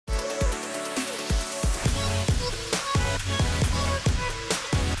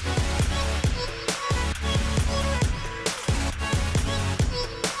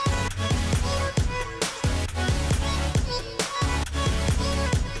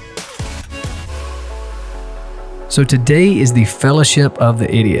So today is the Fellowship of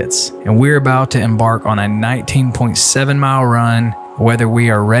the Idiots, and we're about to embark on a 19.7 mile run, whether we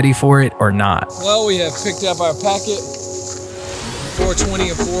are ready for it or not. Well, we have picked up our packet, 420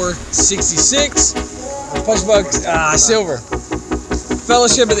 and 466, push bug silver.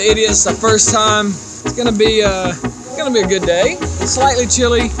 Fellowship of the Idiots, the first time. It's gonna be a good day. It's slightly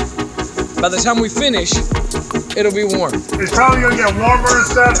chilly. By the time we finish, it'll be warm. It's probably gonna get warmer and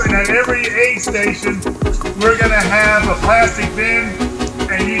stuff, and at every aid station, we're gonna have a plastic bin,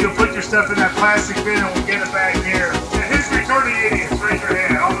 and you can put your stuff in that plastic bin and we'll get it back here. And who's returning idiots? Raise your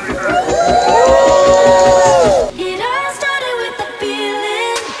hand. I'll return. It all started with the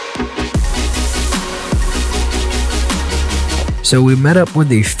feeling. So we met up with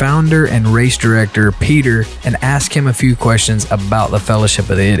the founder and race director, Peter, and asked him a few questions about the Fellowship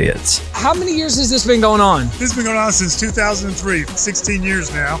of the Idiots. How many years has this been going on? This has been going on since 2003, 16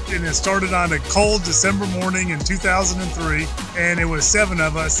 years now. And it started on a cold December morning in 2003. And it was 7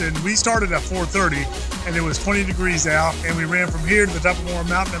 of us. And we started at 4:30 and it was 20 degrees out. And we ran from here to the top of Morrow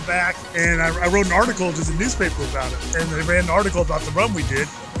Mountain and back. And I wrote an article to the newspaper about it. And they ran an article about the run we did.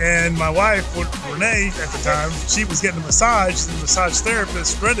 And my wife, Renee, at the time, she was getting a massage. The massage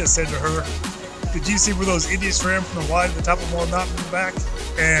therapist, Brenda, said to her, "Did you see where those idiots ran from the Y to the top of Morrow Mountain and back?"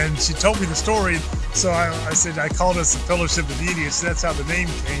 And she told me the story. So I said, I called us the Fellowship of the Idiots. That's how the name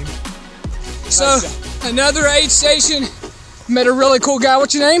came. So, another aid station. Met a really cool guy.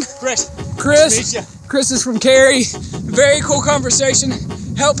 What's your name? Chris. Chris. Nice to meet you. Chris is from Cary. Very cool conversation.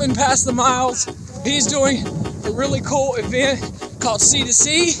 Helping pass the miles. He's doing a really cool event called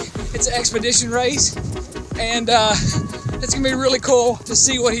C2C. It's an expedition race. And it's gonna be really cool to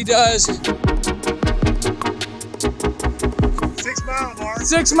see what he does. 6 mile mark.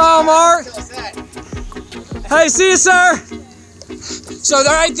 6 mile mark. Hey, see you, sir. So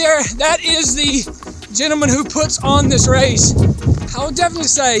right there, that is the gentleman who puts on this race. I would definitely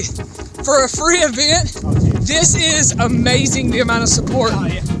say, for a free event, this is amazing, the amount of support. Oh,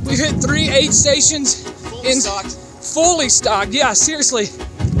 yeah. We've hit 3 aid stations. Fully stocked. Yeah, seriously.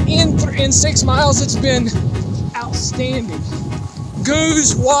 In 6 miles, it's been outstanding.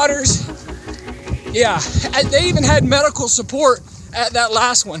 Goose, waters. Yeah, they even had medical support at that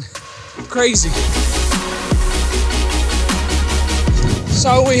last one. Crazy.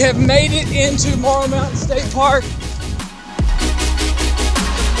 So we have made it into Morrow Mountain State Park.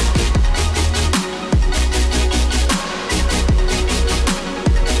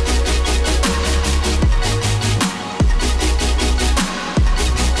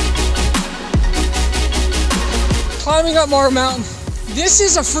 Climbing up Morrow Mountain. This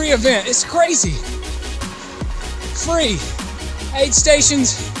is a free event. It's crazy. Free. 8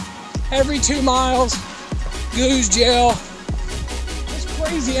 stations every 2 miles. Goose, gel. It's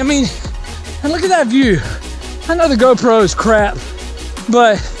crazy. I mean, and look at that view. I know the GoPro is crap,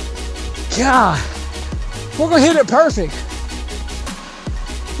 but God, we're gonna hit it perfect.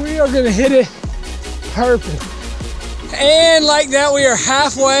 We are gonna hit it perfect. And like that, we are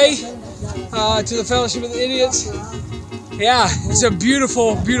halfway to the Fellowship of the Idiots. Yeah, it's a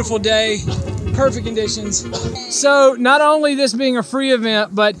beautiful, beautiful day. Perfect conditions. So not only this being a free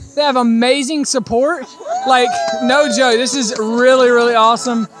event, but they have amazing support. Like, no joke, this is really, really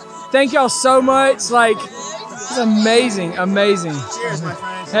awesome. Thank y'all so much. Like, it's amazing, amazing. Cheers, my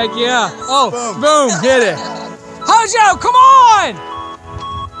friends. Heck yeah. Oh, boom, hit it. Hojo, come on!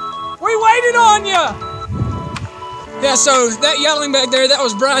 We waited on you! Yeah, so that yelling back there, that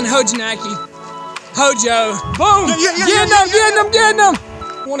was Brian Hojanaki. Hojo, boom! Getting them!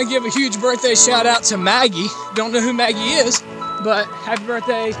 I want to give a huge birthday shout out to Maggie. Don't know who Maggie is, but happy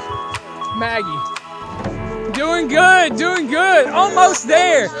birthday, Maggie. Doing good, doing good. Almost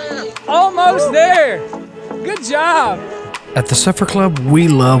there, almost there. Good job. At the Suffer Club, we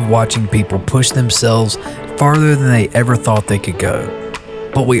love watching people push themselves farther than they ever thought they could go.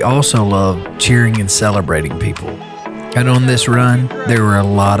 But we also love cheering and celebrating people. And on this run, there were a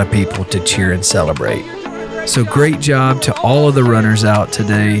lot of people to cheer and celebrate. So great job to all of the runners out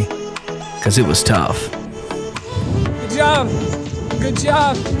today, because it was tough. Good job. Good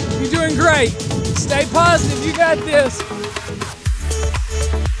job. You're doing great. Stay positive. You got this.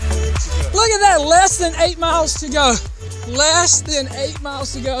 Look at that. Less than 8 miles to go. Less than 8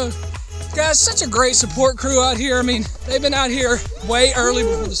 miles to go. Guys, such a great support crew out here. I mean, they've been out here way early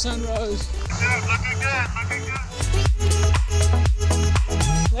before the sun rose. Looking good, looking good.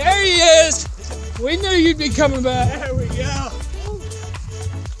 There he is. We knew you'd be coming back. There we go.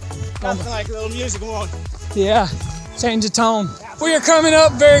 Nothing like a little music on. Yeah, change the tone. We are coming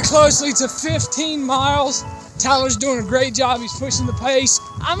up very closely to 15 miles. Tyler's doing a great job. He's pushing the pace.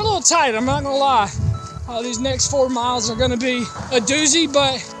 I'm a little tight, I'm not gonna lie. These next 4 miles are gonna be a doozy,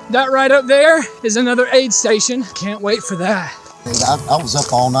 but that right up there is another aid station. Can't wait for that. I was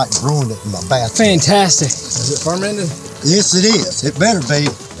up all night brewing it in my bathroom. Fantastic. Is it fermented? Yes, it is. It better be.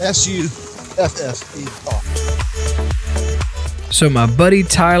 SUFFE. So my buddy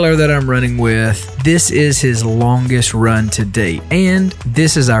Tyler that I'm running with, this is his longest run to date. And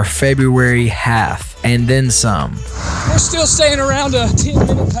this is our February half and then some. We're still staying around a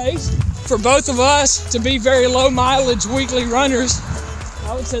 10-minute pace. For both of us to be very low mileage weekly runners,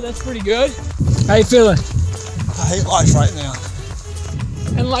 I would say that's pretty good. How you feeling? I hate life right now.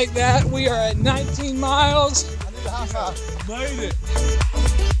 And like that, we are at 19 miles. I need a high five. Made it.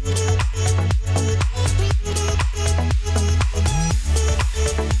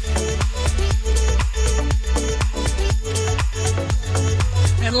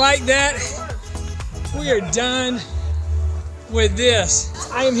 And like that, we are done with this.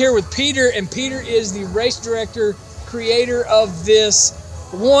 I am here with Peter, and Peter is the race director, creator of this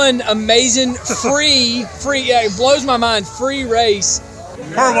one amazing free, yeah, it blows my mind, free race.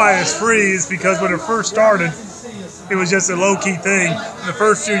 Part of why it's free is because when it first started, it was just a low-key thing. In the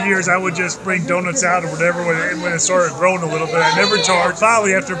first few years, I would just bring donuts out or whatever when it started growing a little bit. I never charged.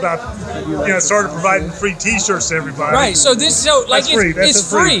 Finally, after about, started providing free T-shirts to everybody. Right, so this is, like, it's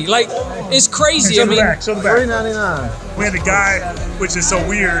free. Like, it's crazy. Show the back. $3.99. We had a guy, which is so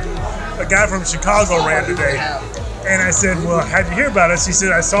weird, a guy from Chicago ran today. And I said, well, how'd you hear about us? He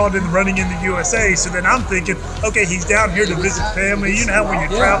said, I saw it in running in the USA. So then I'm thinking, okay, he's down here to visit family. You know how when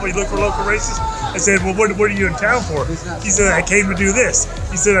you travel, you look for local races? I said, well, what are you in town for? He said, I came to do this.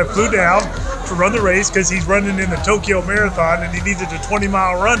 He said, I flew down to run the race because he's running in the Tokyo Marathon and he needed a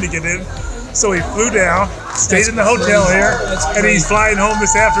 20-mile run to get in. So he flew down, stayed in the hotel here, and he's flying home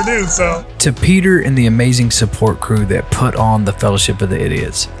this afternoon. So To Peter and the amazing support crew that put on the Fellowship of the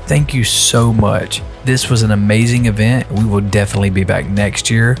Idiots, thank you so much. This was an amazing event. We will definitely be back next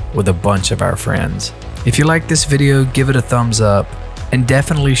year with a bunch of our friends. If you like this video, give it a thumbs up and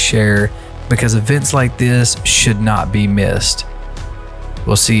definitely share, because events like this should not be missed.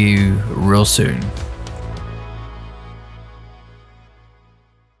 We'll see you real soon.